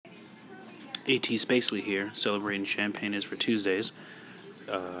AT Spacely here, celebrating Champagne is for Tuesdays.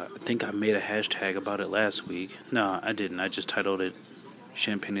 I think I made a hashtag about it last week. No, I didn't. I just titled it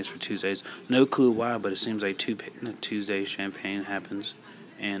Champagne is for Tuesdays. No clue why, but it seems like Tuesday champagne happens,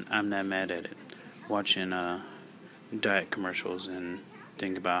 and I'm not mad at it. Watching diet commercials and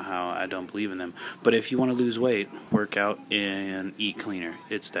think about how I don't believe in them. But if you want to lose weight, work out and eat cleaner.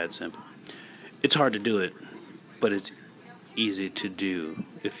 It's that simple. It's hard to do it, but it's easy to do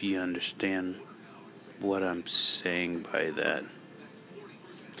if you understand what I'm saying by that.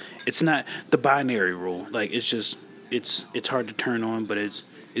 It's not the binary rule. Like, it's hard to turn on, but it's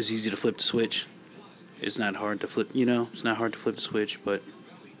easy to flip the switch. It's not hard to flip, it's not hard to flip the switch, but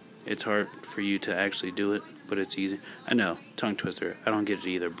it's hard for you to actually do it, but it's easy. I know, tongue twister. I don't get it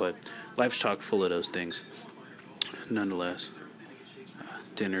either, but life's chock full of those things. Nonetheless,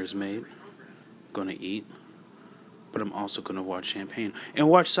 dinner's made. Gonna eat. But I'm also going to watch Champagne and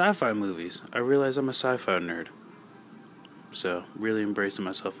watch sci-fi movies. I realize I'm a sci-fi nerd. So, really embracing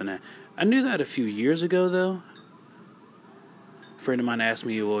myself in that. I knew that a few years ago, though. A friend of mine asked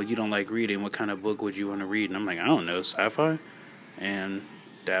me, well, you don't like reading. What kind of book would you want to read? And I'm like, I don't know, sci-fi? And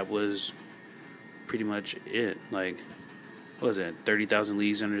that was pretty much it. Like, what was it, 30,000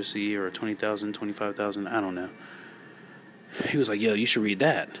 Leagues Under the Sea or 20,000, 25,000? I don't know. He was like, yo, you should read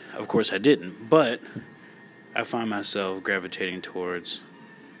that. Of course I didn't, but I find myself gravitating towards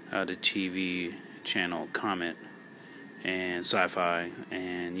the TV channel Comet and sci-fi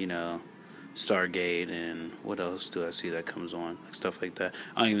and, Stargate and what else do I see that comes on? Stuff like that.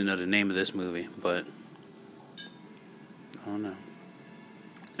 I don't even know the name of this movie, but I don't know.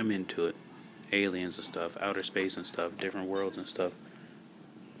 I'm into it. Aliens and stuff, outer space and stuff, different worlds and stuff.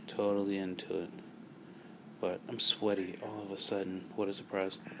 Totally into it. But I'm sweaty all of a sudden. What a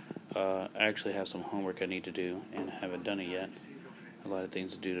surprise. I actually have some homework I need to do, and I haven't done it yet. A lot of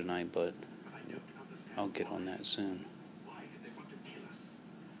things to do tonight, but I'll get on that soon.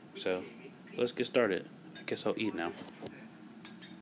 So, let's get started. I guess I'll eat now.